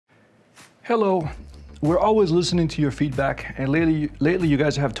Hello, we're always listening to your feedback, and lately you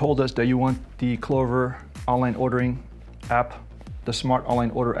guys have told us that you want the Clover online ordering app, the smart online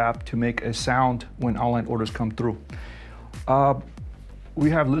order app, to make a sound when online orders come through.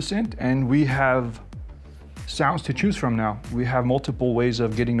 We have listened and we have sounds to choose from now. We have multiple ways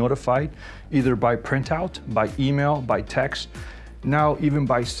of getting notified, either by printout, by email, by text, now even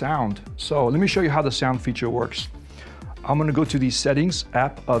by sound. So let me show you how the sound feature works. I'm gonna go to the settings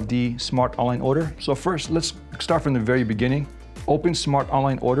app of the Smart Online Order. So first, let's start from the very beginning. Open Smart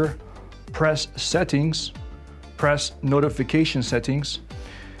Online Order, press Settings, press Notification Settings.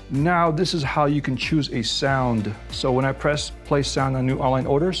 Now, this is how you can choose a sound. So when I press Place Sound on New Online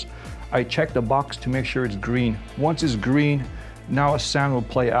Orders, I check the box to make sure it's green. Once it's green, now a sound will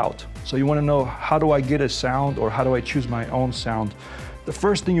play out. So you wanna know, how do I get a sound, or how do I choose my own sound? The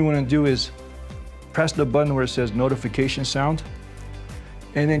first thing you wanna do is press the button where it says notification sound,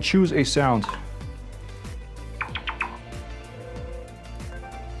 and then choose a sound.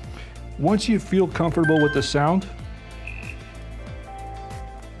 Once you feel comfortable with the sound,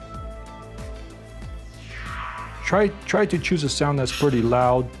 try to choose a sound that's pretty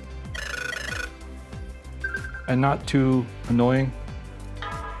loud and not too annoying.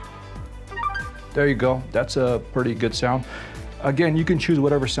 There you go, that's a pretty good sound. Again, you can choose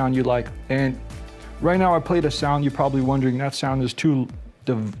whatever sound you like. And right now I played a sound, you're probably wondering, that sound is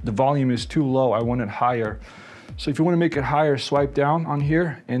the volume is too low, I want it higher. So if you want to make it higher, swipe down on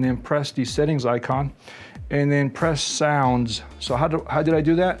here and then press the settings icon and then press sounds. So how did I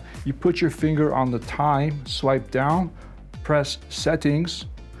do that? You put your finger on the time, swipe down, press settings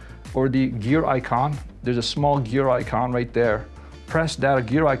or the gear icon. There's a small gear icon right there. Press that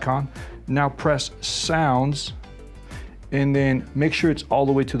gear icon. Now press sounds and then make sure it's all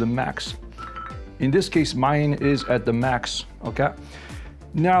the way to the max. In this case, mine is at the max, okay?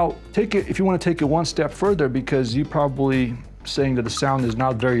 Now, take it, if you want to take it one step further, because you're probably saying that the sound is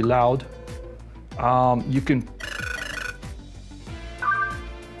not very loud, you can,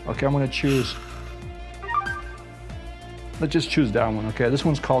 okay, I'm gonna choose, let's just choose that one, okay? This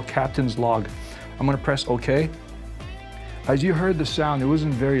one's called Captain's Log. I'm gonna press okay. As you heard the sound, it was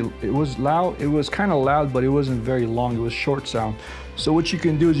loud, it was kind of loud, but it wasn't very long, it was short sound. So what you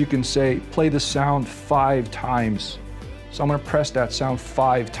can do is you can say, play the sound 5 times. So I'm gonna press that sound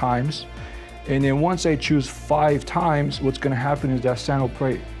 5 times. And then once I choose 5 times, what's gonna happen is that sound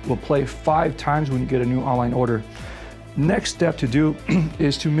will play 5 times when you get a new online order. Next step to do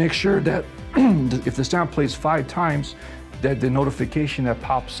is to make sure that if the sound plays 5 times, that the notification that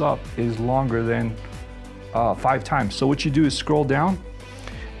pops up is longer than 5 times. So what you do is scroll down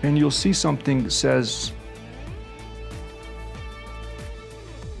and you'll see something that says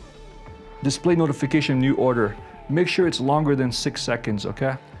display notification new order. Make sure it's longer than 6 seconds,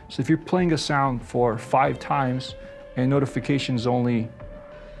 okay? So if you're playing a sound for 5 times and notification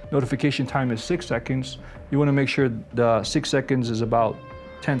time is 6 seconds, you wanna make sure the 6 seconds is about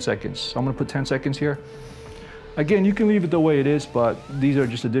 10 seconds. So I'm gonna put 10 seconds here. Again, you can leave it the way it is, but these are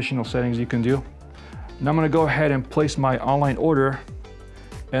just additional settings you can do. Now I'm gonna go ahead and place my online order,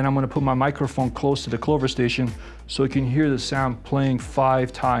 and I'm gonna put my microphone close to the Clover station so you can hear the sound playing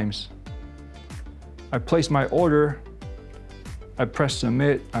 5 times. I place my order, I press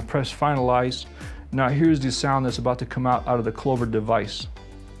submit, I press finalize. Now here's the sound that's about to come out of the Clover device.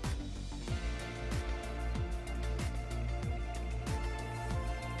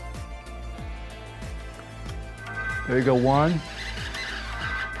 There you go, 1,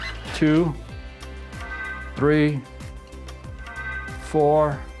 2, 3,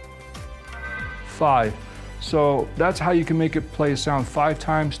 4, 5. So that's how you can make it play a sound 5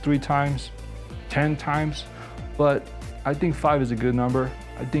 times, 3 times, 10 times, but I think 5 is a good number.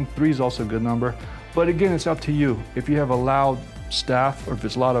 I think 3 is also a good number. But again, it's up to you. If you have a loud staff or if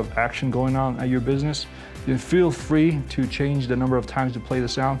there's a lot of action going on at your business, then feel free to change the number of times to play the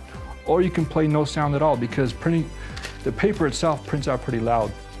sound, or you can play no sound at all, because the paper itself prints out pretty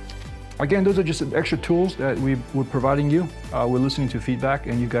loud. Again, those are just some extra tools that we're providing you. We're listening to feedback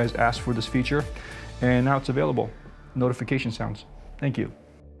and you guys asked for this feature, and now it's available. Notification sounds. Thank you.